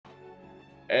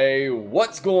Hey,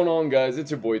 what's going on, guys? It's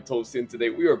your boy Toasty, and today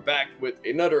we are back with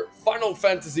another Final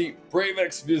Fantasy Brave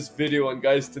Exvius video. And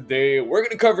guys, today we're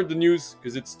gonna cover the news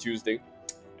because it's Tuesday,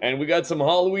 and we got some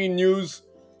Halloween news.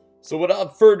 So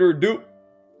without further ado,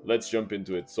 let's jump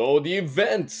into it. So the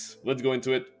events, let's go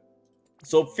into it.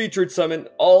 So featured summon,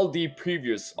 all the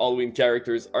previous Halloween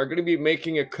characters are gonna be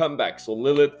making a comeback. So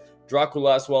Lilith,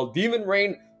 Dracula as well, Demon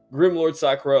Rain, Grimlord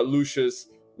Sakura, Lucius,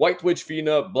 White Witch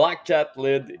Fina, Black Cat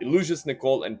Lid, Illusius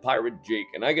Nicole, and Pirate Jake.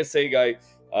 And I gotta say,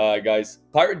 guys,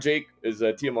 Pirate Jake is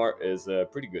TMR is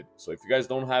pretty good. So if you guys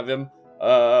don't have him,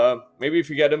 maybe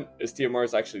if you get him, his TMR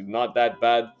is actually not that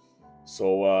bad.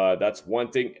 So that's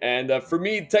one thing. And for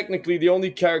me, technically, the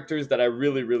only characters that I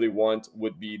really want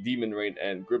would be Demon Rain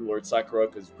and Grimlord Sakura,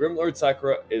 because Grimlord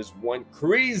Sakura is one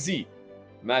crazy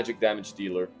magic damage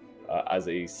dealer. As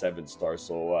a 7-star,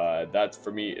 so that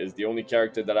for me is the only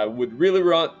character that I would really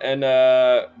run, and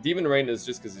Demon Rain is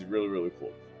just because he's really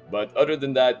cool. But other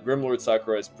than that, Grimlord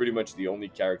Sakura is pretty much the only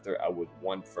character I would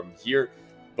want from here.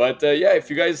 But yeah, if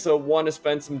you guys want to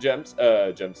spend some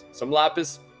some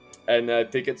lapis and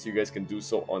tickets, you guys can do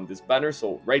so on this banner.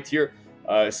 So right here,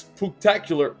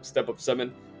 Spooktacular step up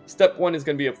summon. Step 1 is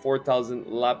going to be a 4,000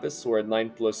 lapis, so at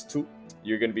 9+2,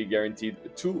 you're going to be guaranteed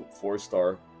 2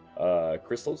 4-star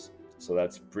crystals. So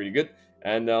that's pretty good.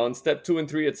 And on step 2 and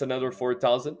 3, it's another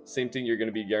 4,000. Same thing, you're going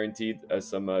to be guaranteed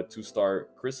some 4-star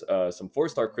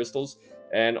crystals.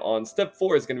 And on step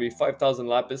 4, it's going to be 5,000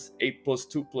 lapis,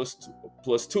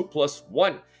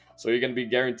 8+2+2+1. So you're going to be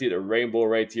guaranteed a rainbow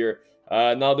right here.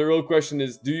 Now the real question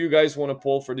is, do you guys want to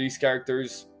pull for these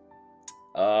characters?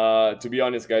 To be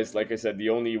honest, guys, like I said, the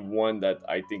only one that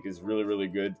I think is really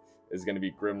good is going to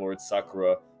be Grimlord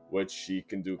Sakura, which she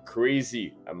can do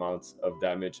crazy amounts of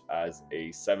damage as a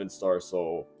 7-star.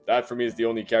 So that for me is the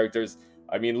only characters.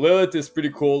 I mean, Lilith is pretty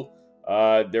cool.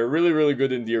 They're really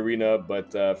good in the arena,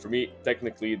 but for me,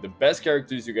 technically, the best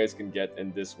characters you guys can get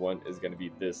in this one is going to be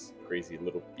this crazy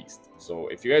little beast. So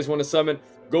if you guys want to summon,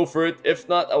 go for it. If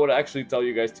not, I would actually tell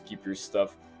you guys to keep your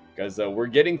stuff, because we're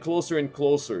getting closer and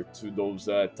closer to those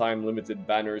time-limited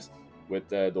banners with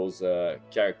those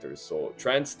characters. So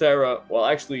Trans Terra, well,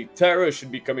 actually Terra should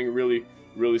be coming really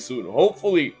soon.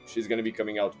 Hopefully she's going to be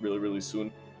coming out really soon.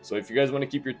 So if you guys want to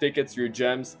keep your tickets, your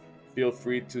gems, feel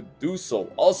free to do so.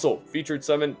 Also, featured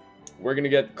summon, we're going to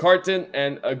get Karten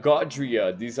and a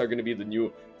Godrea. These are going to be the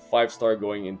new 5-star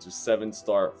going into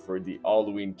 7-star for the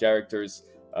Halloween characters.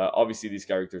 Obviously these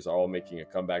characters are all making a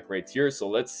comeback right here. So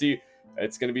let's see.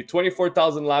 It's going to be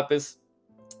 24,000 lapis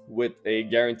with a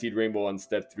guaranteed rainbow on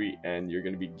step 3, and you're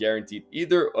going to be guaranteed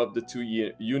either of the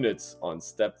 2 units on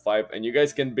step 5, and you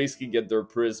guys can basically get their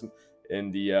prism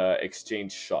in the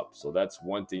exchange shop. So that's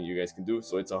one thing you guys can do.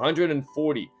 So it's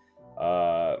 140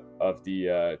 of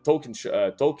the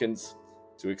tokens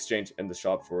to exchange in the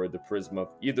shop for the prism of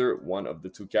either one of the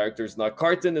 2 characters. Now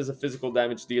Karten is a physical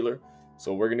damage dealer,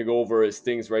 so we're going to go over his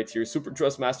things right here. Super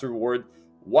Trust Master Reward,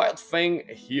 Wild Fang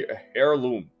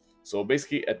Heirloom. So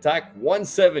basically, attack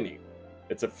 170.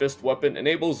 It's a fist weapon.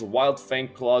 Enables Wild Fang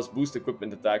Claws boost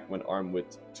equipment attack when armed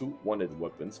with 2 one-handed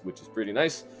weapons, which is pretty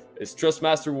nice. It's Trust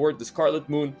Master Ward, the Scarlet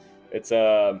Moon. It's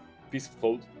a piece of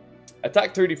cloth.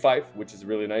 Attack 35, which is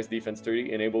really nice. Defense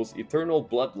 30. Enables Eternal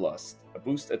Bloodlust, a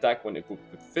boost attack when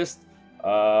equipped with fist.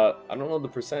 I don't know the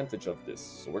percentage of this,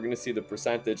 so we're going to see the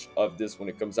percentage of this when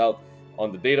it comes out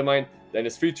on the data mine. Then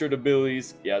his featured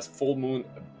abilities, he has Full Moon,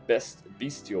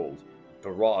 Bestial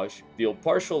Barrage, deal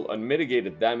partial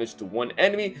unmitigated damage to 1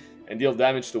 enemy, and deal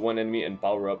damage to 1 enemy and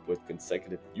power up with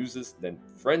consecutive uses. Then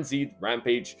Frenzied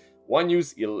Rampage, one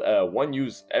use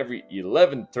every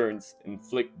 11 turns,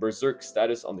 inflict Berserk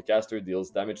status on the caster, deals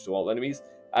damage to all enemies,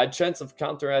 add chance of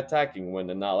counter-attacking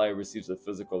when an ally receives a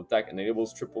physical attack, and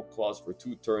enables triple claws for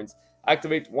 2 turns,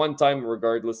 activate 1 time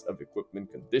regardless of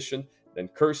equipment condition. Then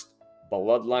Cursed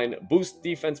Bloodline, boost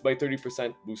defense by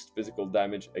 30%, boost physical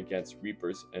damage against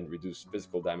Reapers, and reduce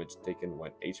physical damage taken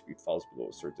when HP falls below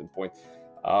a certain point,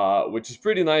 which is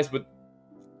pretty nice. But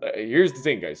here's the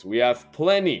thing, guys, we have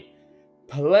plenty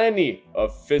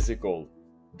of physical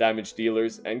damage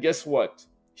dealers, and guess what?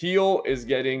 Hio is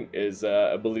getting his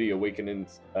ability awakening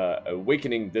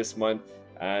this month,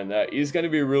 and he's going to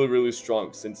be really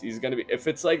strong, since he's going to be, if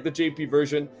it's like the JP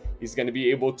version, he's going to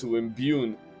be able to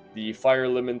imbue the fire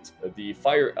element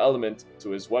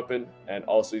to his weapon, and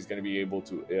also he's going to be able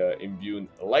to imbue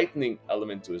the lightning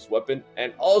element to his weapon,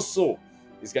 and also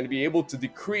he's going to be able to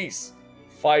decrease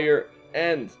fire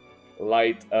and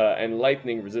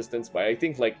lightning resistance by, I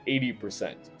think, like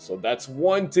 80%. So that's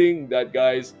one thing that,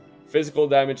 guys, physical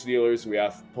damage dealers we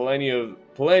have plenty of.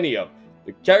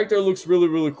 The character looks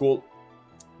really cool.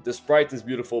 The sprite is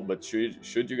beautiful, but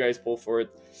should you guys pull for it?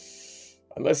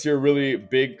 Unless you're a really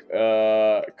big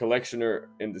collectioner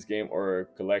in this game, or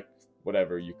collect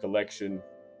whatever you collection,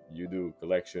 you do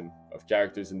collection of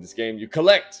characters in this game. You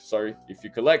collect, sorry, if you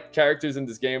collect characters in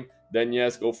this game, then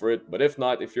yes, go for it. But if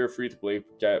not, if you're a free-to-play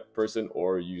person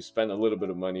or you spend a little bit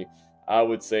of money, I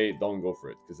would say don't go for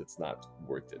it because it's not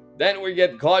worth it. Then we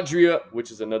get Godrea, which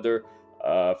is another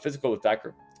physical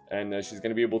attacker, and she's going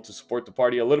to be able to support the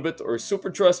party a little bit. Or Super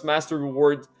Trust Master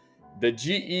Reward, the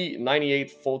GE98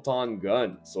 Photon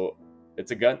Gun. So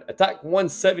it's a gun. Attack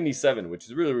 177, which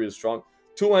is really, really strong.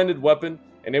 Two-handed weapon.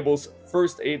 Enables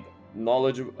first aid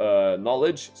knowledge.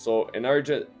 So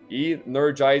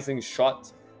energizing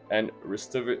shot and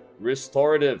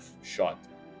restorative shot.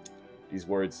 These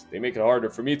words, they make it harder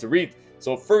for me to read.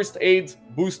 So first aid,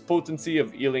 boost potency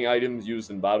of healing items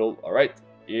used in battle. Alright.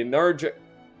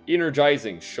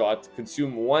 Energizing shot.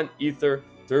 Consume 1 ether,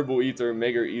 turbo ether,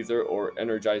 mega ether, or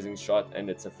energizing shot, and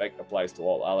its effect applies to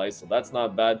all allies. So that's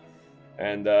not bad.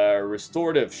 And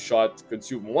restorative shot.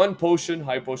 Consume 1 potion,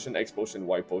 high potion, X potion,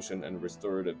 Y potion, and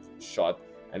restorative shot,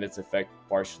 and its effect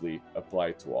partially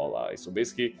applied to all allies. So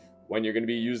basically, when you're going to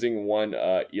be using one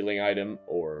healing item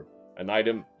or an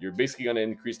item, you're basically going to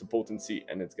increase the potency,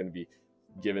 and it's going to be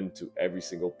given to every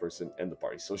single person in the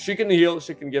party. So she can heal,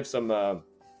 she can give some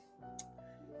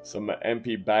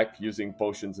MP back using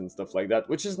potions and stuff like that,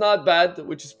 which is not bad,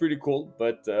 which is pretty cool.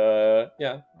 But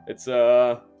yeah, it's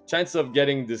chance of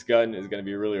getting this gun is going to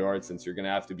be really hard, since you're going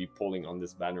to have to be pulling on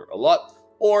this banner a lot,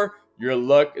 or your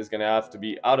luck is going to have to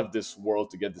be out of this world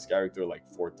to get this character like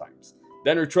 4 times.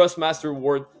 Then her Trust Master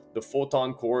Reward, the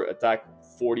Photon Core, attack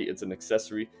 40, it's an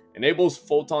accessory. Enables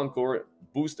Photon Core,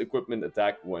 boost equipment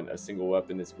attack when a single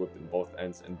weapon is equipped in both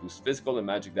ends, and boost physical and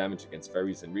magic damage against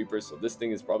fairies and reapers. So this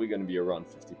thing is probably going to be around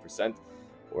 50%,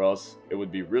 or else it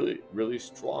would be really, really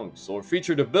strong. So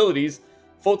featured abilities: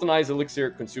 Photonize Elixir,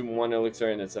 consume 1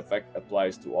 elixir, and its effect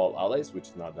applies to all allies, which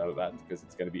is not that bad because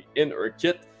it's going to be in her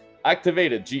kit.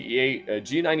 Activated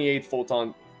G98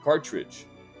 Photon Cartridge.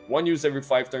 1 use every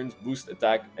 5 turns, boost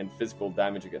attack and physical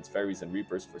damage against fairies and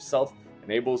reapers for self.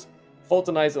 Enables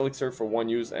Photonize Elixir for 1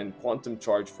 use and Quantum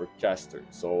Charge for caster.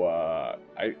 So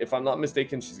if I'm not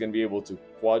mistaken, she's going to be able to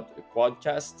quad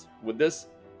cast with this,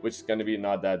 which is going to be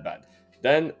not that bad.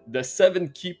 Then the 7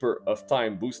 Keeper of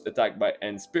Time, boost attack by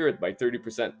and spirit by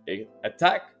 30%,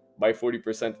 attack by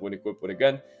 40% when equipped with a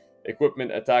gun,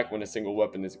 equipment attack when a single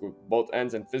weapon is equipped with both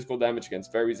ends, and physical damage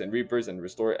against fairies and reapers, and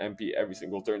restore MP every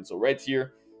single turn. So right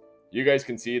here, you guys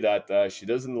can see that she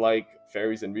doesn't like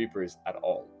fairies and reapers at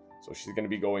all. So she's going to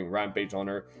be going rampage on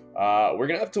her. We're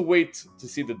going to have to wait to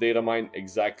see the data mine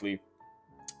exactly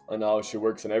on how she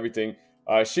works and everything.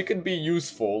 She could be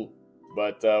useful,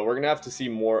 but we're going to have to see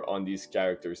more on these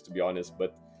characters, to be honest.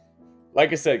 But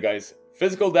like I said, guys,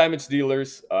 physical damage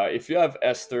dealers, if you have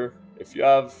Esther, if you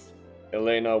have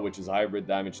Elena, which is a hybrid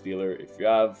damage dealer, if you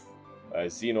have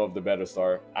Xeno of the Better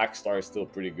Star, Axstar is still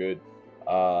pretty good.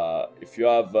 If you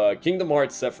have Kingdom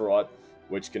Hearts Sephiroth,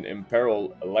 which can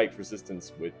imperil light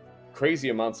resistance with crazy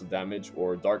amounts of damage,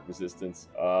 or dark resistance.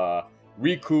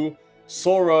 Riku,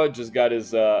 Sora just got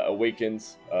his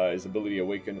his ability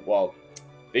awakened. Well,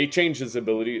 they changed his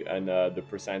ability and the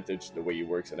percentage, the way he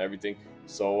works and everything.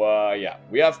 So yeah,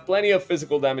 we have plenty of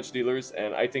physical damage dealers,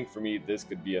 and I think for me this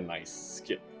could be a nice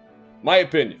skip, my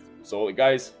opinion. So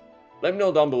guys, let me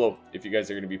know down below if you guys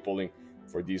are going to be pulling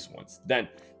for these ones. Then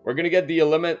we're going to get the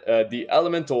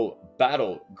elemental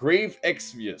battle, Grave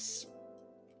Exvius.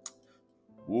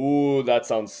 Ooh, that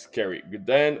sounds scary.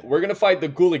 Then we're going to fight the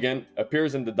Ghoul-again,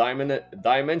 appears in the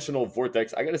dimensional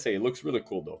vortex. I gotta say, it looks really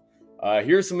cool though.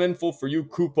 Here's some info for you,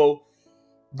 Kupo.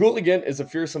 Ghoul-again is a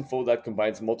fearsome foe that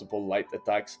combines multiple light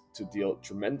attacks to deal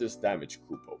tremendous damage,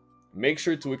 Kupo. Make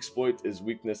sure to exploit his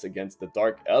weakness against the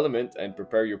dark element and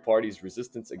prepare your party's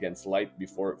resistance against light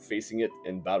before facing it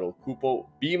in battle, Kupo.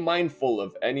 Be mindful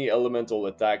of any elemental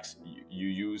attacks you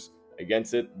use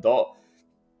against it, though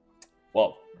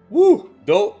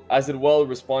as it will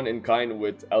respond in kind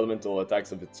with elemental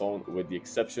attacks of its own, with the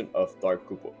exception of Dark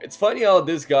Kupo. It's funny how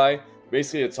this guy,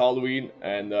 basically it's Halloween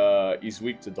and he's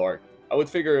weak to dark. I would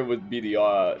figure it would be the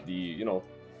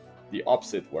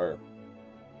opposite, where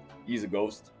he's a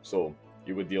ghost, so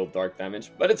he would deal dark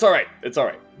damage. But it's alright, it's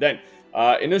alright. Then,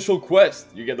 initial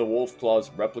quest, you get the Wolf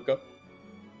Claws replica.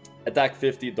 Attack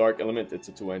 50, dark element, it's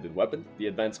a 2-handed weapon. The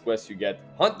advanced quest, you get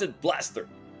Hunted Blaster.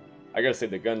 I gotta say,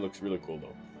 the gun looks really cool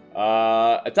though.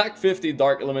 Attack 50,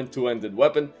 dark element, 2-handed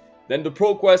weapon. Then the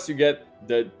pro quest, you get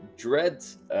the Dread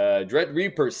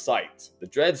Reaper Sight. The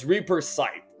Dread's Reaper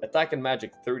Sight. Attack and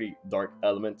magic 30, dark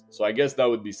element. So I guess that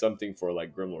would be something for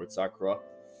like Grimlord Sakura,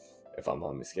 if I'm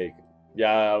not mistaken.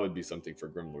 Yeah, that would be something for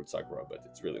Grimlord Sakura, but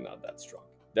it's really not that strong.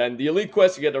 Then the Elite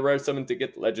Quest, you get a rare summon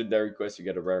ticket. Legendary Quest, you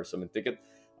get a rare summon ticket.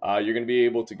 You're going to be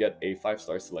able to get a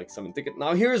 5-star select summon ticket.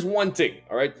 Now, here's one thing,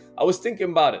 alright? I was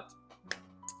thinking about it.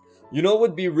 You know what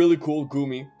would be really cool,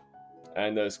 Gumi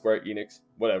and Square Enix,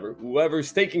 whatever,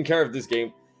 whoever's taking care of this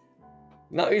game.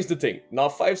 Now, here's the thing. Now,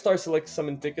 5-star select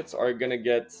summon tickets are going to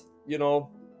get, you know,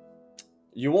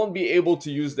 you won't be able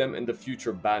to use them in the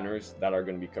future banners that are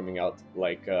going to be coming out,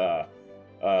 like,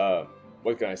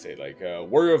 what can I say, like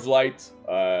Warrior of Light,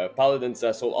 Paladin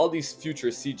Cecil, all these future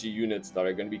CG units that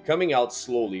are going to be coming out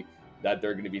slowly, that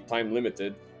they're going to be time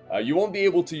limited. You won't be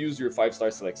able to use your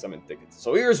 5-star select summon tickets.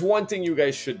 So here's one thing you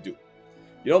guys should do.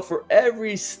 You know, for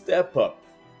every step up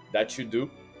that you do,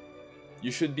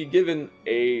 you should be given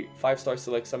a 5-star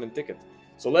select summon ticket.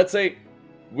 So let's say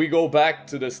we go back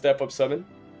to the step up summon.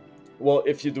 Well,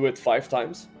 if you do it 5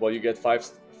 times, well, you get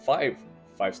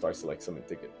 5-star select summon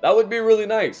ticket. That would be really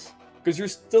nice, because you're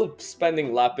still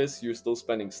spending lapis, you're still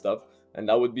spending stuff, and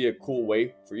that would be a cool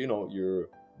way for, you know, your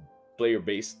player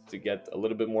base to get a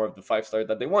little bit more of the 5-star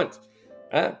that they want.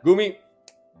 Gumi,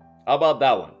 how about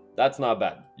that one? That's not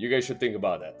bad. You guys should think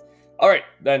about that. All right,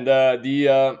 then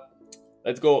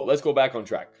let's go back on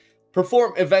track.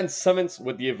 Perform event summons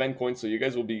with the event coins. So you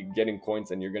guys will be getting coins,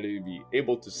 and you're going to be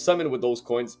able to summon with those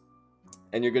coins,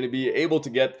 and you're going to be able to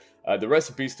get the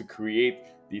recipes to create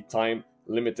the time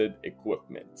limited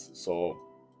equipment. So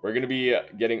we're going to be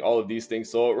getting all of these things.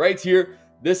 So right here,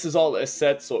 this is all a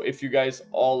set. So if you guys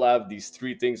all have these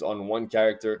 3 things on one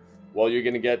character, well, you're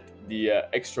going to get the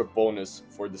extra bonus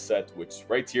for the set, which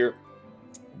right here,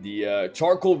 the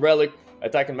Charcoal Relic,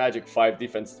 attack and magic 5,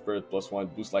 defense spirit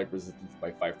 +1, boost light resistance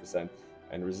by 5%,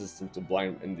 and resistance to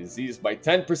blind and disease by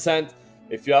 10%.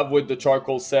 If you have with the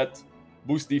charcoal set,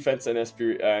 boost defense and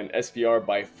SPR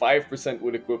by 5%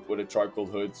 with equipped with a charcoal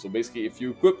hood. So basically, if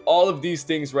you equip all of these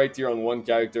things right here on one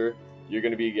character, you're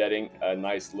going to be getting a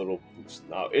nice little boost.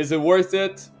 Now, is it worth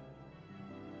it?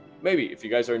 Maybe. If you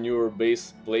guys are a newer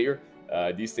base player,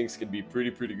 these things can be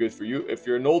pretty good for you. If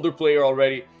you're an older player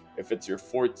already, if it's your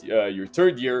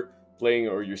 3rd year playing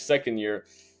or your 2nd year,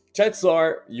 chances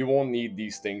are you won't need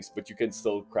these things, but you can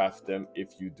still craft them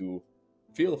if you do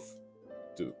feel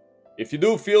to. If you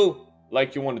do feel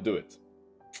like you want to do it.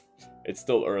 It's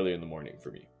still early in the morning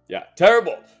for me. Yeah,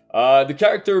 terrible. The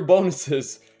character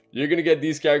bonuses. You're going to get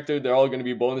these characters. They're all going to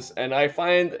be bonus. And I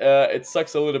find it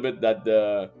sucks a little bit that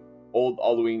the old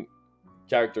Halloween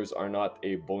characters are not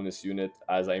a bonus unit.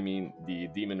 As I mean the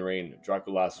Demon Rain,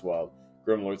 Dracula Aswell,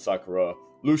 Grimlord Sakura,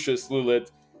 Lucius,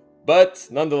 Lilith. But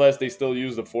nonetheless, they still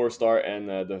use the 4-star and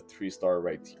the 3-star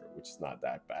right here, which is not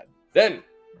that bad. Then,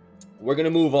 we're going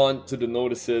to move on to the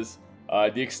notices.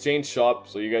 The exchange shop,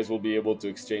 so you guys will be able to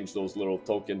exchange those little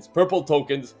tokens, purple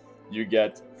tokens you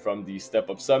get from the step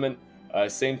up summon.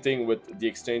 Same thing with the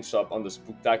exchange shop on the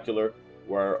Spooktacular,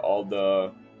 where all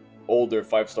the older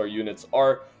 5-star units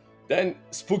are. Then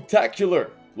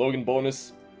Spooktacular Logan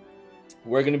bonus,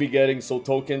 we're going to be getting some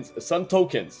tokens,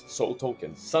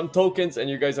 and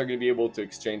you guys are going to be able to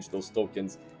exchange those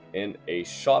tokens in a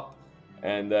shop.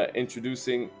 And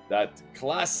introducing that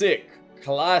classic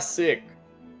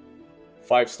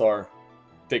 5-star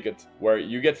ticket, where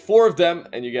you get 4 of them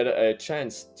and you get a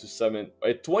chance to summon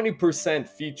a 20%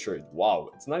 featured. Wow,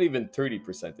 it's not even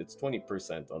 30%, it's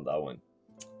 20% on that one.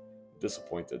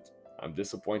 Disappointed. I'm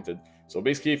disappointed. So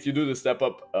basically, if you do the step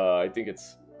up, I think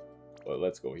it's, well,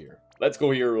 let's go here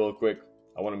real quick.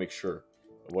 I want to make sure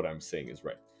what I'm saying is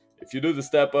right. If you do the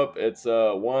step up, it's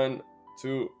 1,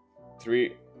 2,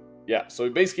 3. Yeah, so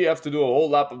basically you have to do a whole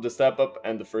lap of the step up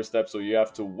and the first step, so you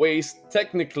have to waste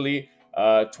technically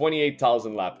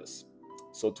 28,000 lapis.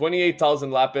 So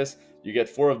 28,000 lapis, you get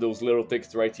 4 of those little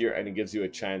tickets right here, and it gives you a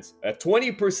chance, a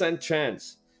 20%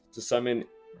 chance to summon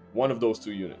one of those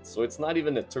 2 units. So it's not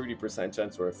even a 30%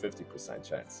 chance or a 50%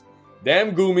 chance.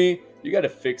 Damn, Gumi, you gotta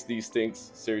fix these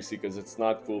things, seriously, because it's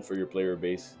not cool for your player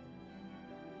base.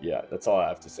 Yeah, that's all I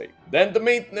have to say. Then the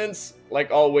maintenance,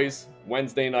 like always,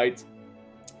 Wednesday night,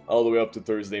 all the way up to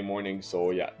Thursday morning.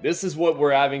 So yeah, this is what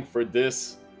we're having for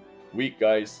this week,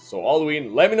 guys. So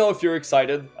Halloween, let me know if you're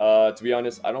excited. To be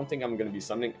honest, I don't think I'm gonna be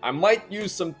summoning. I might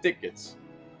use some tickets,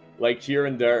 like here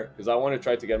and there, because I want to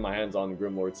try to get my hands on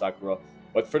Grimlord Sakura.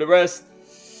 But for the rest,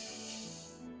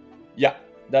 yeah,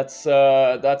 that's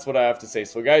what I have to say.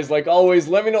 So guys, like always,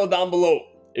 let me know down below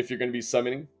if you're gonna be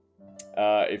summoning.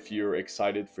 If you're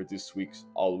excited for this week's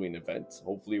Halloween event.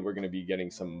 Hopefully we're gonna be getting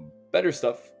some better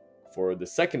stuff for the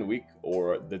second week,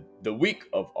 or the week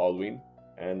of Halloween.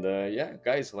 And yeah,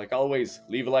 guys, like always,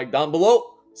 leave a like down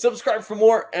below, subscribe for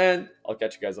more, and I'll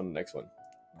catch you guys on the next one.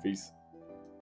 Peace.